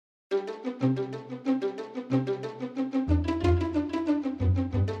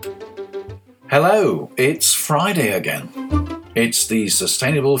Hello, it's Friday again. It's the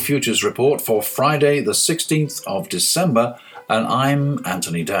Sustainable Futures Report for Friday the 16th of December, and I'm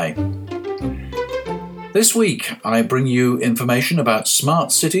Anthony Day. This week I bring you information about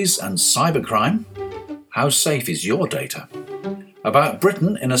smart cities and cybercrime. How safe is your data? About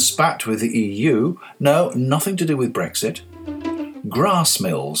Britain in a spat with the EU. No, nothing to do with Brexit. Grass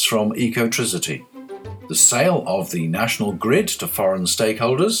mills from Ecotricity. The sale of the national grid to foreign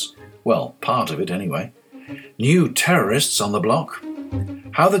stakeholders. Well, part of it anyway. New terrorists on the block.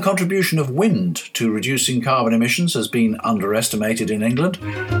 How the contribution of wind to reducing carbon emissions has been underestimated in England.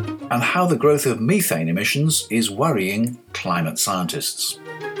 And how the growth of methane emissions is worrying climate scientists.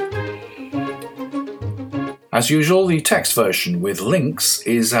 As usual, the text version with links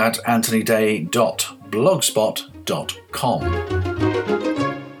is at anthonyday.blogspot.com.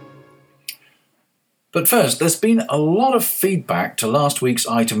 But first, there's been a lot of feedback to last week's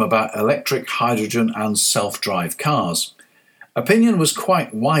item about electric, hydrogen and self-drive cars. Opinion was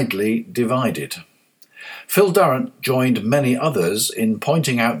quite widely divided. Phil Durrant joined many others in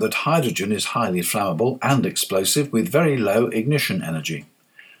pointing out that hydrogen is highly flammable and explosive with very low ignition energy.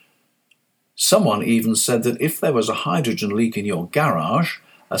 Someone even said that if there was a hydrogen leak in your garage,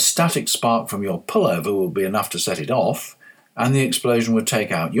 a static spark from your pullover would be enough to set it off, and the explosion would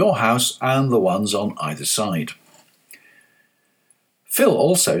take out your house and the ones on either side. Phil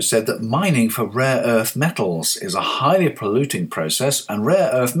also said that mining for rare earth metals is a highly polluting process, and rare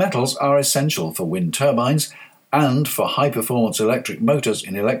earth metals are essential for wind turbines and for high-performance electric motors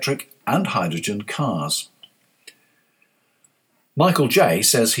in electric and hydrogen cars. Michael J.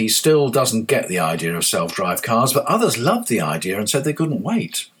 says he still doesn't get the idea of self-drive cars, but others loved the idea and said they couldn't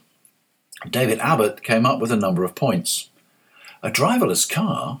wait. David Abbott came up with a number of points. A driverless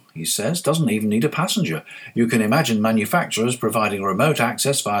car, he says, doesn't even need a passenger. You can imagine manufacturers providing remote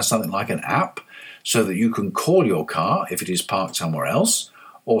access via something like an app so that you can call your car if it is parked somewhere else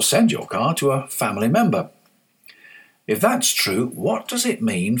or send your car to a family member. If that's true, what does it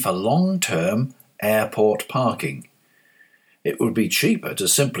mean for long-term airport parking? It would be cheaper to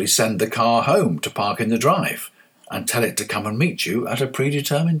simply send the car home to park in the drive and tell it to come and meet you at a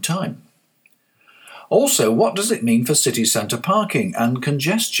predetermined time. Also, what does it mean for city centre parking and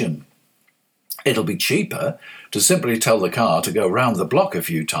congestion? It'll be cheaper to simply tell the car to go round the block a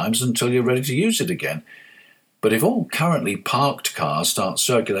few times until you're ready to use it again. But if all currently parked cars start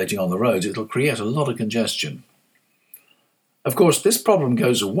circulating on the roads, it'll create a lot of congestion. Of course, this problem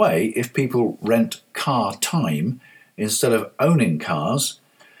goes away if people rent car time instead of owning cars,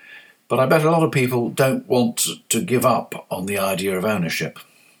 but I bet a lot of people don't want to give up on the idea of ownership.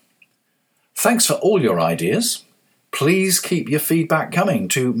 Thanks for all your ideas. Please keep your feedback coming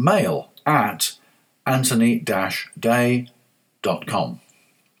to mail@anthony-day.com.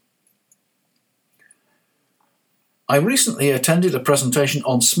 I recently attended a presentation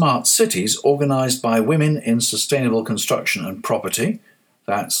on smart cities organised by Women in Sustainable Construction and Property.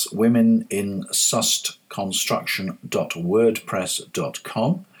 That's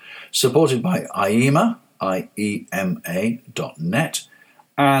womeninsustconstruction.wordpress.com, supported by IEMA, IEMA.net,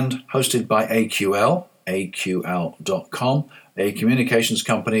 and hosted by AQL, AQL.com, a communications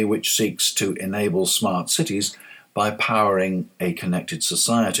company which seeks to enable smart cities by powering a connected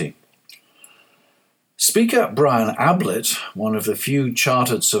society. Speaker Brian Ablett, one of the few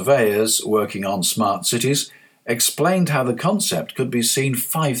chartered surveyors working on smart cities, explained how the concept could be seen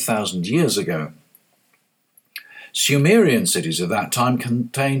 5,000 years ago. Sumerian cities of that time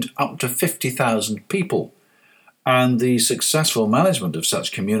contained up to 50,000 people, and the successful management of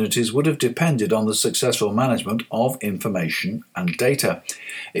such communities would have depended on the successful management of information and data.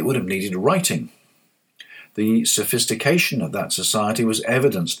 It would have needed writing. The sophistication of that society was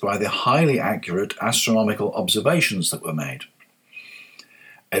evidenced by the highly accurate astronomical observations that were made.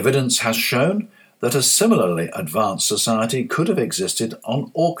 Evidence has shown that a similarly advanced society could have existed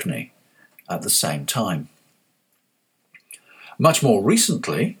on Orkney at the same time. Much more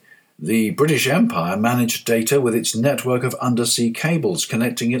recently, the British Empire managed data with its network of undersea cables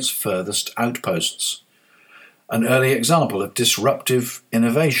connecting its furthest outposts. An early example of disruptive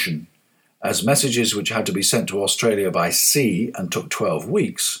innovation, as messages which had to be sent to Australia by sea and took 12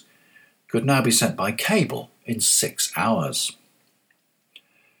 weeks could now be sent by cable in 6 hours.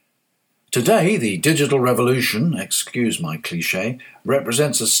 Today, the digital revolution, excuse my cliché,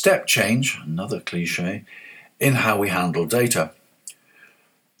 represents a step change, another cliché, in how we handle data.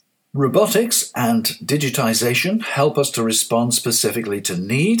 Robotics and digitization help us to respond specifically to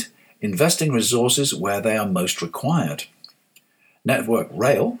need, investing resources where they are most required. Network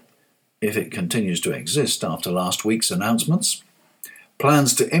Rail if it continues to exist after last week's announcements,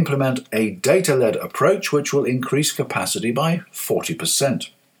 plans to implement a data-led approach which will increase capacity by 40%.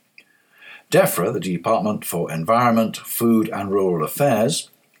 DEFRA, the Department for Environment, Food and Rural Affairs,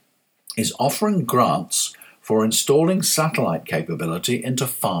 is offering grants for installing satellite capability into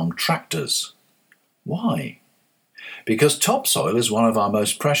farm tractors. Why? Because topsoil is one of our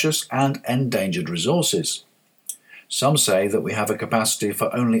most precious and endangered resources. Some say that we have a capacity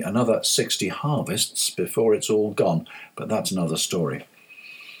for only another 60 harvests before it's all gone, but that's another story.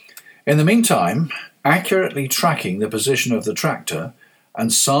 In the meantime, accurately tracking the position of the tractor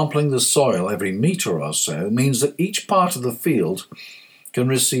and sampling the soil every metre or so means that each part of the field can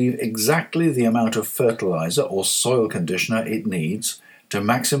receive exactly the amount of fertiliser or soil conditioner it needs to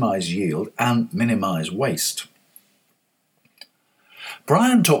maximise yield and minimise waste.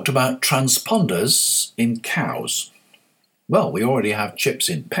 Brian talked about transponders in cows. Well, we already have chips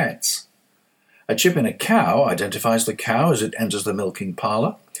in pets. A chip in a cow identifies the cow as it enters the milking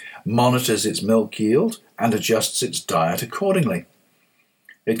parlour, monitors its milk yield, and adjusts its diet accordingly.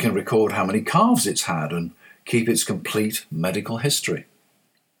 It can record how many calves it's had and keep its complete medical history.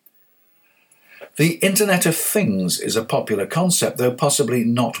 The Internet of Things is a popular concept, though possibly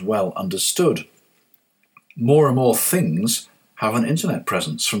not well understood. More and more things have an internet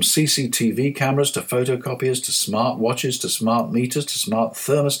presence, from CCTV cameras to photocopiers to smart watches to smart meters to smart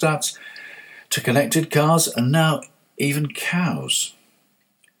thermostats to connected cars and now even cows.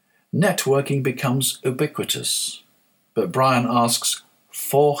 Networking becomes ubiquitous, but Brian asks,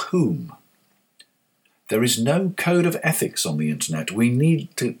 for whom? There is no code of ethics on the internet. We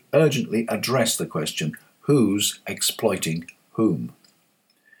need to urgently address the question, who's exploiting whom?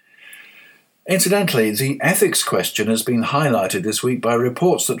 Incidentally, the ethics question has been highlighted this week by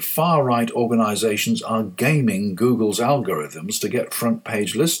reports that far-right organisations are gaming Google's algorithms to get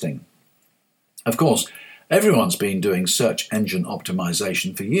front-page listing. Of course, everyone's been doing search engine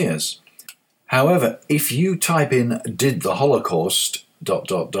optimization for years. However, if you type in "did the Holocaust..."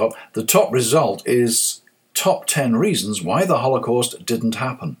 the top result is top 10 reasons why the Holocaust didn't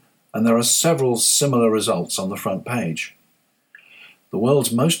happen, and there are several similar results on the front page. The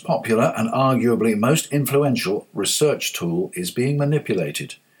world's most popular and arguably most influential research tool is being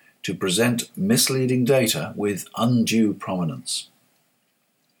manipulated to present misleading data with undue prominence.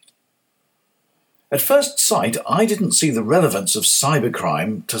 At first sight, I didn't see the relevance of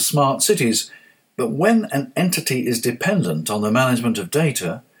cybercrime to smart cities, but when an entity is dependent on the management of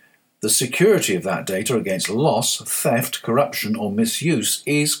data, the security of that data against loss, theft, corruption, or misuse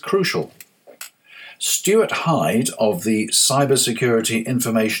is crucial. Stuart Hyde of the Cybersecurity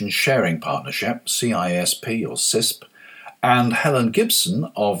Information Sharing Partnership, CISP or CISP, and Helen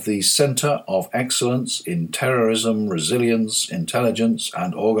Gibson of the Centre of Excellence in Terrorism, Resilience, Intelligence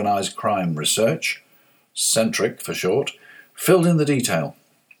and Organised Crime Research, CENTRIC for short, filled in the detail.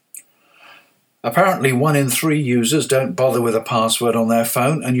 Apparently 1 in 3 users don't bother with a password on their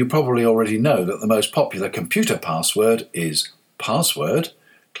phone, and you probably already know that the most popular computer password is password,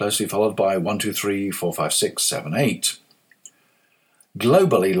 closely followed by 123456778.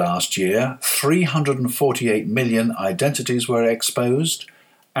 Globally last year, 348 million identities were exposed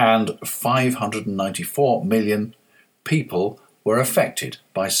and 594 million people were affected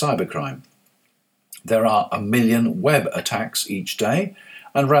by cybercrime. There are 1 million web attacks each day,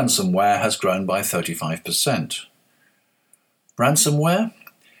 and ransomware has grown by 35%. Ransomware?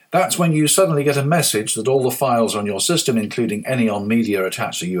 That's when you suddenly get a message that all the files on your system, including any on media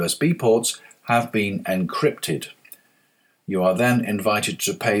attached to USB ports, have been encrypted. You are then invited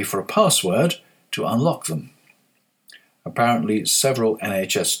to pay for a password to unlock them. Apparently, several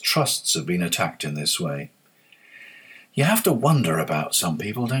NHS trusts have been attacked in this way. You have to wonder about some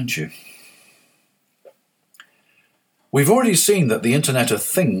people, don't you? We've already seen that the Internet of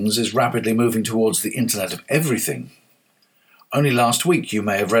Things is rapidly moving towards the Internet of Everything. Only last week you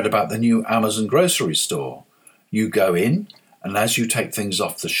may have read about the new Amazon grocery store. You go in, and as you take things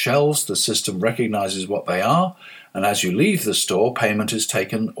off the shelves, the system recognises what they are, and as you leave the store, payment is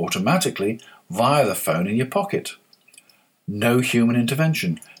taken automatically via the phone in your pocket. No human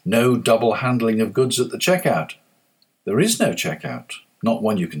intervention, no double handling of goods at the checkout. There is no checkout, not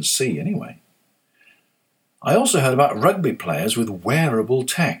one you can see anyway. I also heard about rugby players with wearable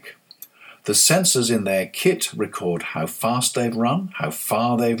tech. The sensors in their kit record how fast they've run, how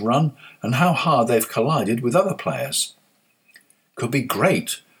far they've run, and how hard they've collided with other players. Could be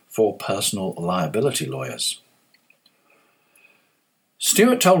great for personal liability lawyers.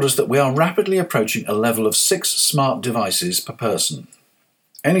 Stuart told us that we are rapidly approaching a level of 6 smart devices per person.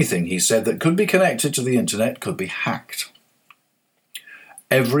 Anything, he said, that could be connected to the internet could be hacked.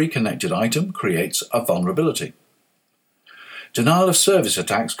 Every connected item creates a vulnerability. Denial of service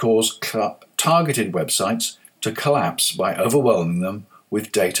attacks cause targeted websites to collapse by overwhelming them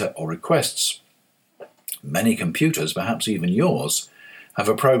with data or requests. Many computers, perhaps even yours, have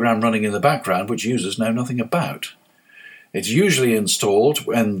a program running in the background which users know nothing about. It's usually installed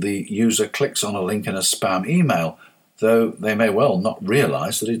when the user clicks on a link in a spam email, though they may well not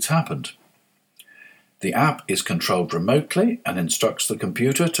realize that it's happened. The app is controlled remotely and instructs the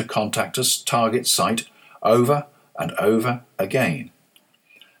computer to contact a target site over and over again.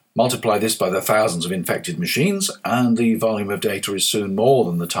 Multiply this by the thousands of infected machines, and the volume of data is soon more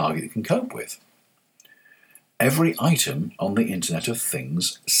than the target can cope with. Every item on the Internet of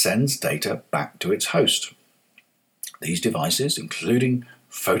Things sends data back to its host. These devices, including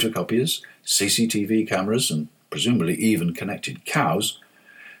photocopiers, CCTV cameras, and presumably even connected cows,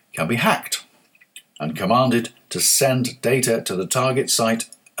 can be hacked and commanded to send data to the target site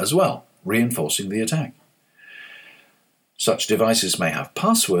as well, reinforcing the attack. Such devices may have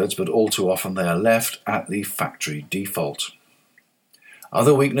passwords, but all too often they are left at the factory default.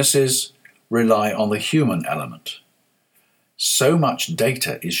 Other weaknesses rely on the human element. So much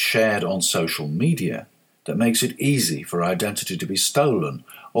data is shared on social media that makes it easy for identity to be stolen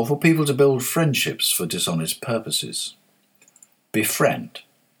or for people to build friendships for dishonest purposes. Befriend,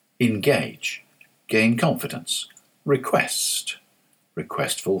 engage, gain confidence, request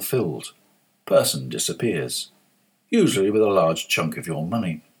fulfilled, person disappears, usually with a large chunk of your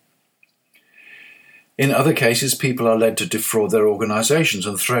money. In other cases, people are led to defraud their organisations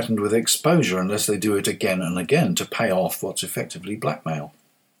and threatened with exposure unless they do it again and again to pay off what's effectively blackmail.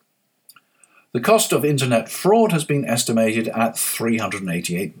 The cost of internet fraud has been estimated at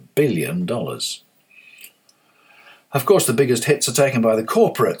 $388 billion. Of course, the biggest hits are taken by the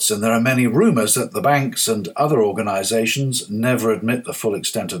corporates, and there are many rumours that the banks and other organisations never admit the full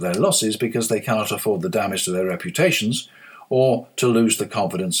extent of their losses because they cannot afford the damage to their reputations or to lose the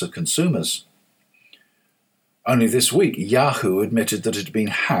confidence of consumers. Only this week, Yahoo admitted that it had been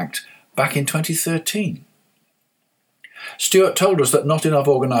hacked back in 2013. Stuart told us that not enough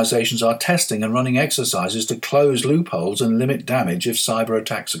organisations are testing and running exercises to close loopholes and limit damage if cyber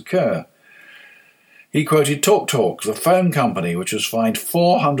attacks occur. He quoted TalkTalk, the phone company, which was fined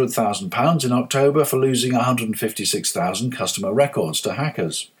 £400,000 in October for losing 156,000 customer records to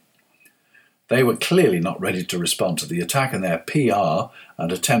hackers. They were clearly not ready to respond to the attack, and their PR and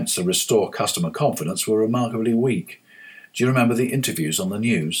attempts to restore customer confidence were remarkably weak. Do you remember the interviews on the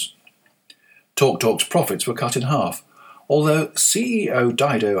news? TalkTalk's profits were cut in half, although CEO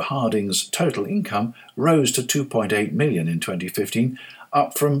Dido Harding's total income rose to $2.8 million in 2015,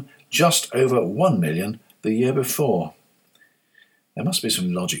 up from just over $1 million the year before. There must be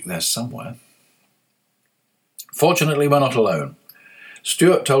some logic there somewhere. Fortunately, we're not alone.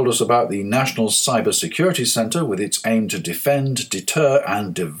 Stuart told us about the National Cyber Security Centre with its aim to defend, deter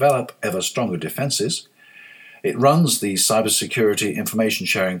and develop ever stronger defences. It runs the Cybersecurity Information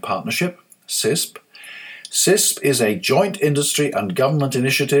Sharing Partnership, CISP. CISP is a joint industry and government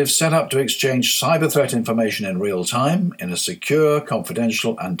initiative set up to exchange cyber threat information in real time in a secure,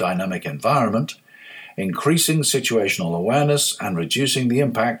 confidential and dynamic environment, increasing situational awareness and reducing the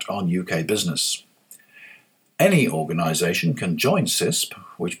impact on UK business. Any organisation can join CISP,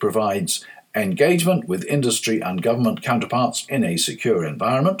 which provides engagement with industry and government counterparts in a secure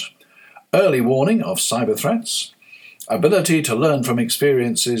environment, early warning of cyber threats, ability to learn from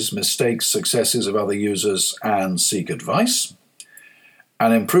experiences, mistakes, successes of other users and seek advice,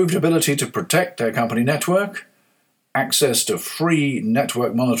 an improved ability to protect their company network, access to free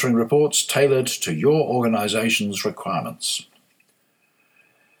network monitoring reports tailored to your organisation's requirements.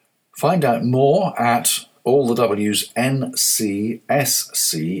 Find out more at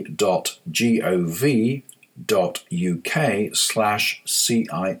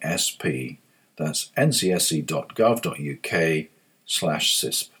allthews.ncsc.gov.uk/CISP. That's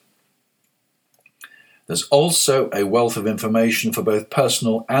ncsc.gov.uk/CISP. There's also a wealth of information for both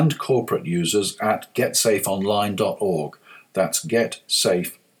personal and corporate users at getsafeonline.org. That's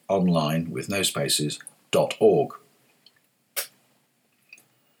getsafeonline with no spaces.org.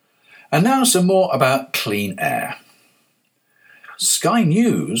 And now some more about clean air. Sky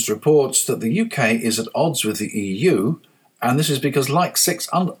News reports that the UK is at odds with the EU, and this is because, like 6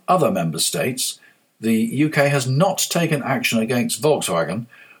 other member states, the UK has not taken action against Volkswagen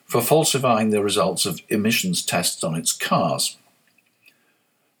for falsifying the results of emissions tests on its cars.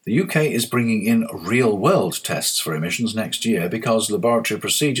 The UK is bringing in real-world tests for emissions next year because laboratory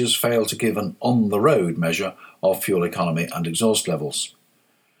procedures fail to give an on-the-road measure of fuel economy and exhaust levels.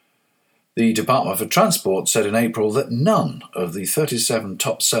 The Department for Transport said in April that none of the 37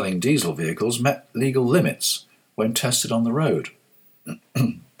 top-selling diesel vehicles met legal limits when tested on the road.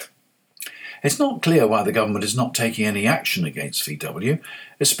 It's not clear why the government is not taking any action against VW,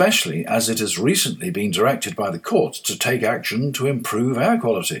 especially as it has recently been directed by the courts to take action to improve air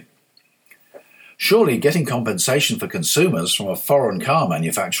quality. Surely getting compensation for consumers from a foreign car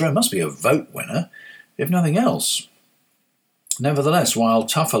manufacturer must be a vote winner, if nothing else. Nevertheless, while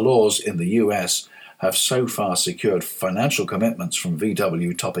tougher laws in the US have so far secured financial commitments from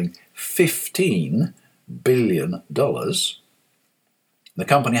VW topping $15 billion, the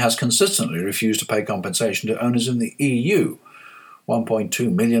company has consistently refused to pay compensation to owners in the EU,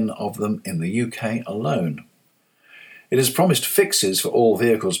 1.2 million of them in the UK alone. It has promised fixes for all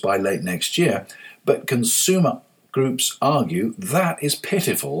vehicles by late next year, but consumer groups argue that is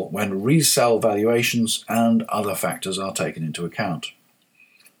pitiful when resale valuations and other factors are taken into account.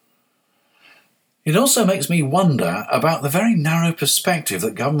 It also makes me wonder about the very narrow perspective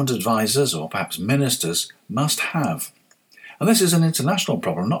that government advisers, or perhaps ministers, must have. And this is an international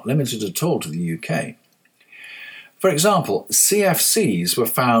problem, not limited at all to the UK. For example, CFCs were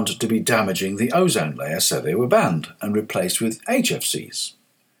found to be damaging the ozone layer, so they were banned and replaced with HFCs.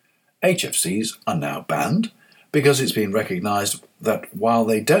 HFCs are now banned because it's been recognised that while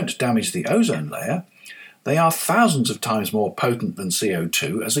they don't damage the ozone layer, they are thousands of times more potent than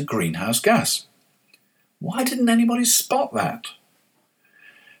CO2 as a greenhouse gas. Why didn't anybody spot that?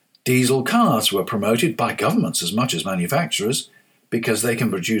 Diesel cars were promoted by governments as much as manufacturers because they can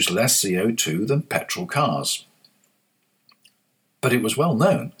produce less CO2 than petrol cars. But it was well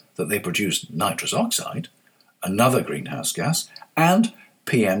known that they produced nitrous oxide, another greenhouse gas, and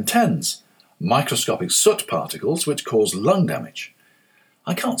PM10s, microscopic soot particles which cause lung damage.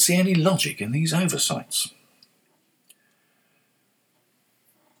 I can't see any logic in these oversights.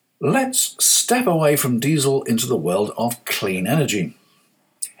 Let's step away from diesel into the world of clean energy.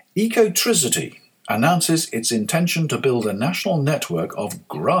 Ecotricity announces its intention to build a national network of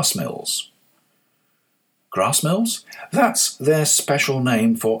grass mills. Grass mills? That's their special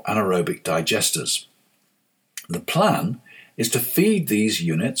name for anaerobic digesters. The plan is to feed these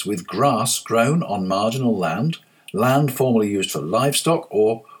units with grass grown on marginal land, land formerly used for livestock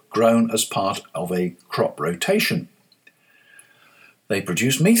or grown as part of a crop rotation. They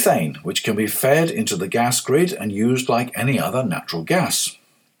produce methane, which can be fed into the gas grid and used like any other natural gas.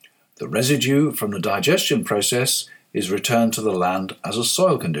 The residue from the digestion process is returned to the land as a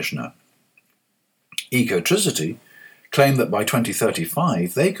soil conditioner. Ecotricity claim that by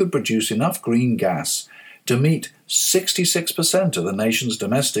 2035 they could produce enough green gas to meet 66% of the nation's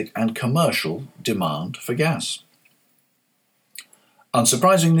domestic and commercial demand for gas.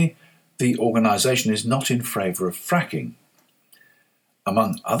 Unsurprisingly, the organisation is not in favour of fracking.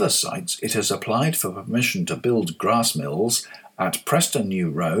 Among other sites, it has applied for permission to build grass mills at Preston New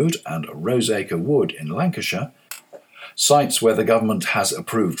Road and Roseacre Wood in Lancashire, sites where the government has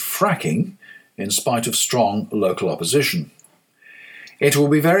approved fracking in spite of strong local opposition. It will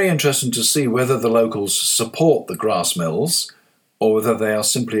be very interesting to see whether the locals support the grass mills or whether they are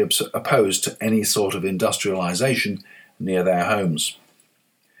simply opposed to any sort of industrialisation near their homes.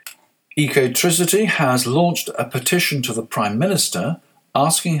 Ecotricity has launched a petition to the Prime Minister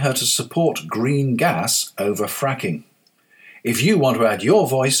asking her to support green gas over fracking. If you want to add your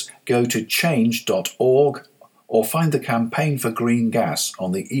voice, go to change.org or find the campaign for green gas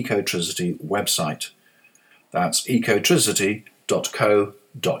on the Ecotricity website. That's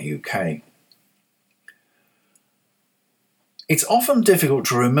ecotricity.co.uk. It's often difficult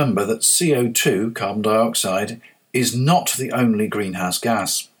to remember that CO2, carbon dioxide, is not the only greenhouse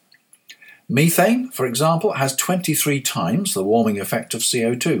gas. Methane, for example, has 23 times the warming effect of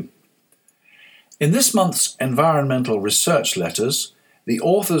CO2. In this month's Environmental Research Letters, the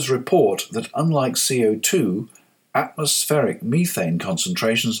authors report that unlike CO2, atmospheric methane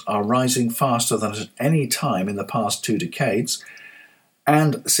concentrations are rising faster than at any time in the past 2 decades,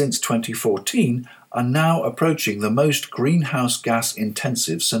 and since 2014 are now approaching the most greenhouse gas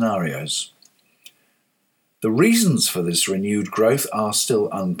intensive scenarios. The reasons for this renewed growth are still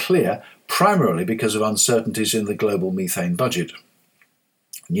unclear, primarily because of uncertainties in the global methane budget.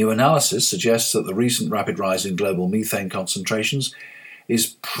 New analysis suggests that the recent rapid rise in global methane concentrations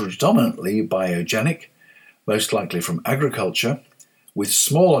is predominantly biogenic, most likely from agriculture, with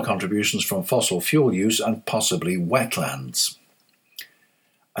smaller contributions from fossil fuel use and possibly wetlands.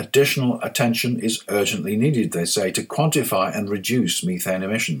 Additional attention is urgently needed, they say, to quantify and reduce methane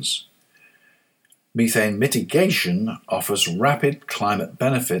emissions. Methane mitigation offers rapid climate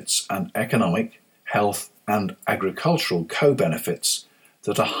benefits and economic, health, and agricultural co-benefits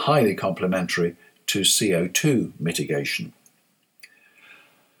that are highly complementary to CO2 mitigation.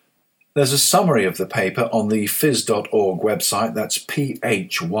 There's a summary of the paper on the phys.org website, that's phys.org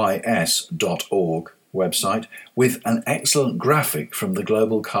website, with an excellent graphic from the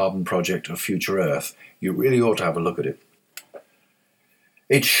Global Carbon Project of Future Earth. You really ought to have a look at it.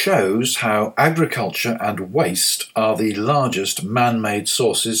 It shows how agriculture and waste are the largest man-made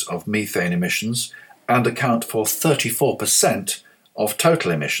sources of methane emissions and account for 34% of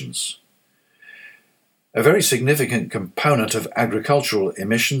total emissions. A very significant component of agricultural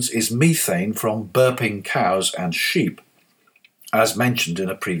emissions is methane from burping cows and sheep, as mentioned in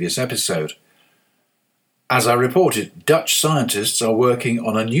a previous episode. As I reported, Dutch scientists are working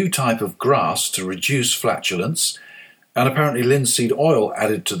on a new type of grass to reduce flatulence, and apparently linseed oil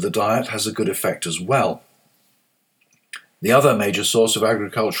added to the diet has a good effect as well. The other major source of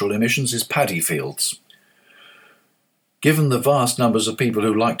agricultural emissions is paddy fields. Given the vast numbers of people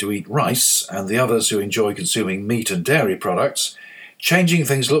who like to eat rice and the others who enjoy consuming meat and dairy products, changing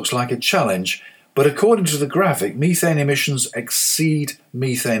things looks like a challenge, but according to the graphic, methane emissions exceed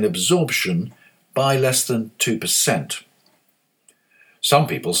methane absorption by less than 2%. Some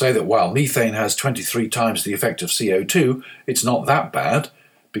people say that while methane has 23 times the effect of CO2, it's not that bad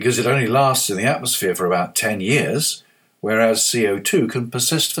because it only lasts in the atmosphere for about 10 years, whereas CO2 can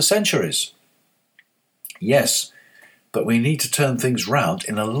persist for centuries. Yes, but we need to turn things round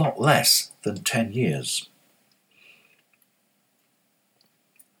in a lot less than 10 years.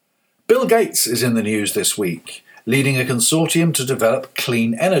 Bill Gates is in the news this week, leading a consortium to develop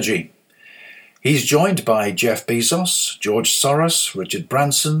clean energy. He's joined by Jeff Bezos, George Soros, Richard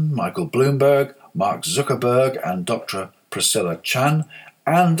Branson, Michael Bloomberg, Mark Zuckerberg and Dr. Priscilla Chan,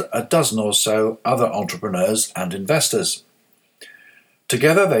 and a dozen or so other entrepreneurs and investors.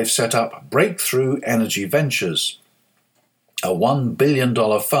 Together they've set up Breakthrough Energy Ventures, a $1 billion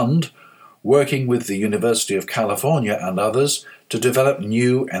fund working with the University of California and others to develop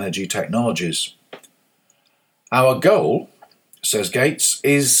new energy technologies. Our goal, says Gates,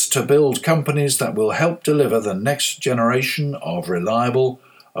 is to build companies that will help deliver the next generation of reliable,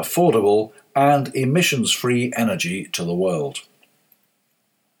 affordable, and emissions-free energy to the world.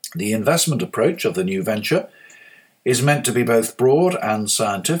 The investment approach of the new venture is meant to be both broad and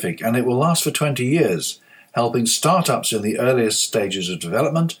scientific, and it will last for 20 years, helping startups in the earliest stages of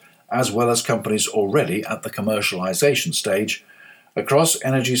development, as well as companies already at the commercialization stage, across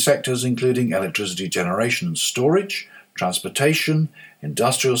energy sectors including electricity generation and storage, transportation,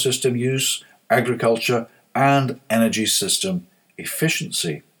 industrial system use, agriculture, and energy system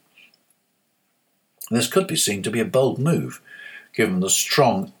efficiency. This could be seen to be a bold move, given the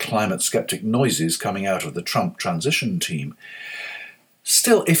strong climate-skeptic noises coming out of the Trump transition team.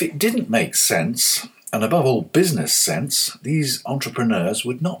 Still, if it didn't make sense, and above all business sense, these entrepreneurs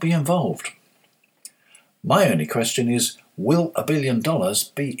would not be involved. My only question is, will $1 billion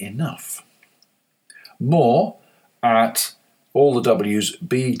be enough? More at all the W's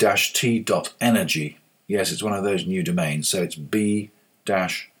b-t.energy. Yes, it's one of those new domains, so it's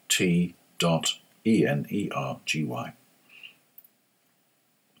b-t.energy.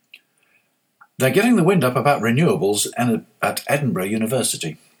 They're getting the wind up about renewables at Edinburgh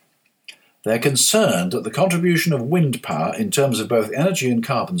University. They're concerned that the contribution of wind power in terms of both energy and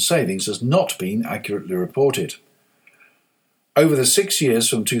carbon savings has not been accurately reported. Over the 6 years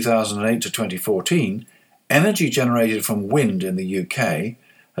from 2008 to 2014, energy generated from wind in the UK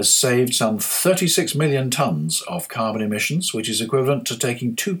has saved some 36 million tonnes of carbon emissions, which is equivalent to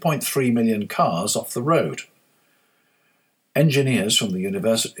taking 2.3 million cars off the road. Engineers from the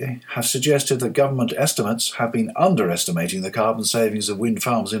university have suggested that government estimates have been underestimating the carbon savings of wind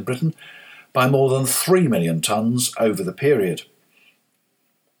farms in Britain by more than 3 million tonnes over the period.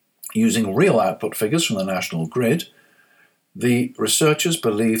 Using real output figures from the national grid, the researchers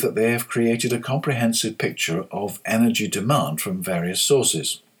believe that they have created a comprehensive picture of energy demand from various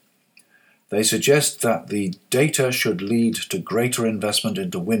sources. They suggest that the data should lead to greater investment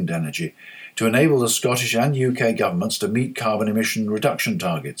into wind energy to enable the Scottish and UK governments to meet carbon emission reduction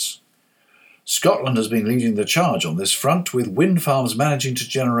targets. Scotland has been leading the charge on this front, with wind farms managing to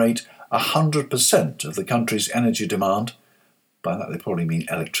generate 100% of the country's energy demand, by that they probably mean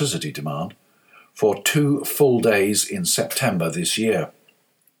electricity demand, for 2 full days in September this year.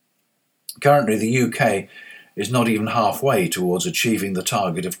 Currently, the UK is not even halfway towards achieving the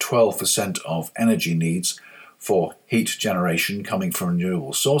target of 12% of energy needs for heat generation coming from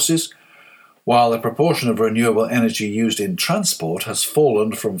renewable sources, while the proportion of renewable energy used in transport has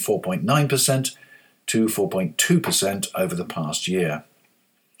fallen from 4.9% to 4.2% over the past year.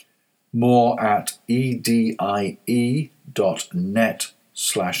 More at edie.net/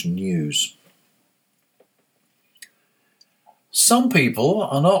 uk/news. Some people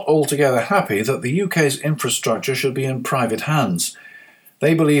are not altogether happy that the UK's infrastructure should be in private hands.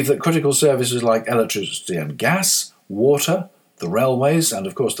 They believe that critical services like electricity and gas, water, the railways, and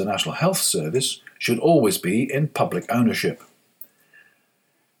of course the National Health Service should always be in public ownership.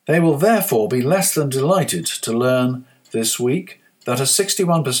 They will therefore be less than delighted to learn this week that a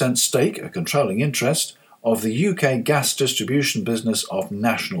 61% stake, a controlling interest, of the UK gas distribution business of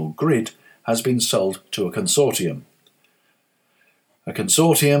National Grid has been sold to a consortium. A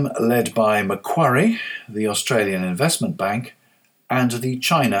consortium led by Macquarie, the Australian Investment Bank, and the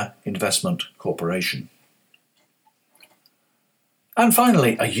China Investment Corporation. And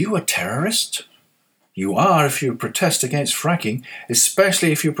finally, are you a terrorist? You are if you protest against fracking,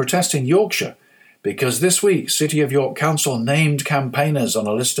 especially if you protest in Yorkshire, because this week City of York Council named campaigners on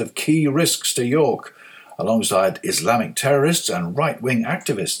a list of key risks to York, alongside Islamic terrorists and right-wing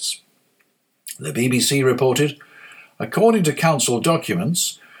activists. The BBC reported, according to council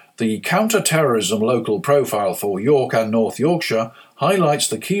documents, the counter-terrorism local profile for York and North Yorkshire highlights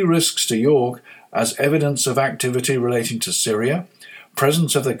the key risks to York as evidence of activity relating to Syria,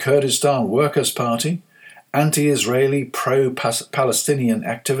 presence of the Kurdistan Workers' Party, anti-Israeli pro-Palestinian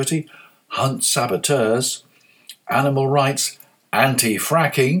activity, hunt saboteurs, animal rights,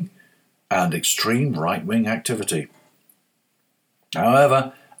 anti-fracking, and extreme right-wing activity.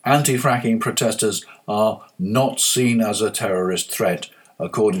 However, anti-fracking protesters are not seen as a terrorist threat,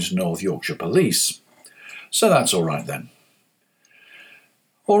 according to North Yorkshire Police. So that's all right then.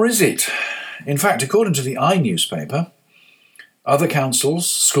 Or is it? In fact, according to the newspaper, other councils,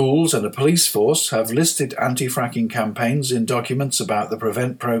 schools and a police force have listed anti-fracking campaigns in documents about the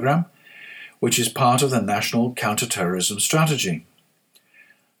PREVENT programme, which is part of the National Counter-Terrorism Strategy.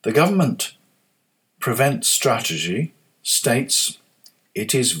 The government PREVENT strategy states,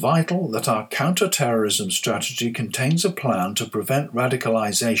 "It is vital that our counter-terrorism strategy contains a plan to prevent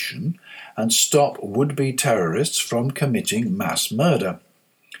radicalisation and stop would-be terrorists from committing mass murder.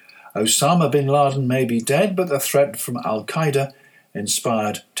 Osama bin Laden may be dead, but the threat from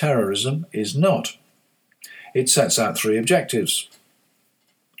Al-Qaeda-inspired terrorism is not." It sets out 3 objectives.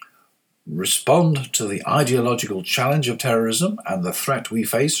 Respond to the ideological challenge of terrorism and the threat we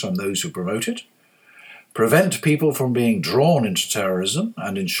face from those who promote it. Prevent people from being drawn into terrorism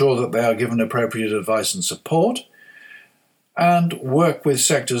and ensure that they are given appropriate advice and support. And work with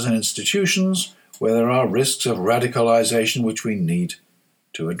sectors and institutions where there are risks of radicalisation which we need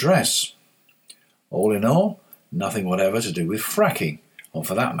to address. All in all, nothing whatever to do with fracking, or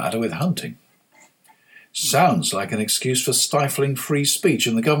for that matter with hunting. Sounds like an excuse for stifling free speech,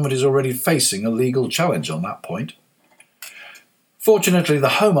 and the government is already facing a legal challenge on that point. Fortunately,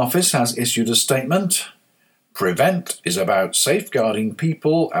 the Home Office has issued a statement. PREVENT is about safeguarding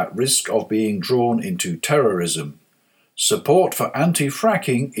people at risk of being drawn into terrorism. Support for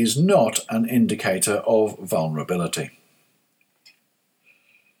anti-fracking is not an indicator of vulnerability.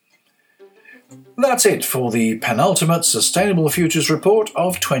 That's it for the penultimate Sustainable Futures Report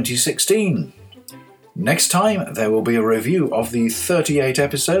of 2016. Next time, there will be a review of the 38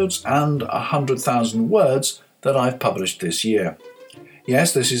 episodes and 100,000 words that I've published this year.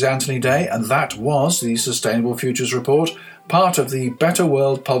 Yes, this is Anthony Day, and that was the Sustainable Futures Report, part of the Better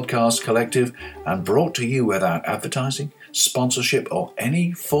World Podcast Collective, and brought to you without advertising, sponsorship, or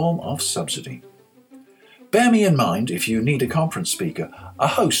any form of subsidy. Bear me in mind if you need a conference speaker, a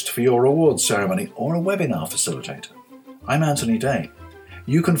host for your awards ceremony, or a webinar facilitator. I'm Anthony Day.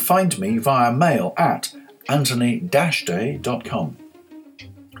 You can find me via mail at anthony-day.com.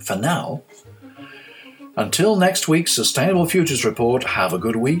 For now, until next week's Sustainable Futures Report, have a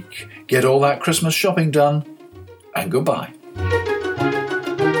good week, get all that Christmas shopping done, and goodbye.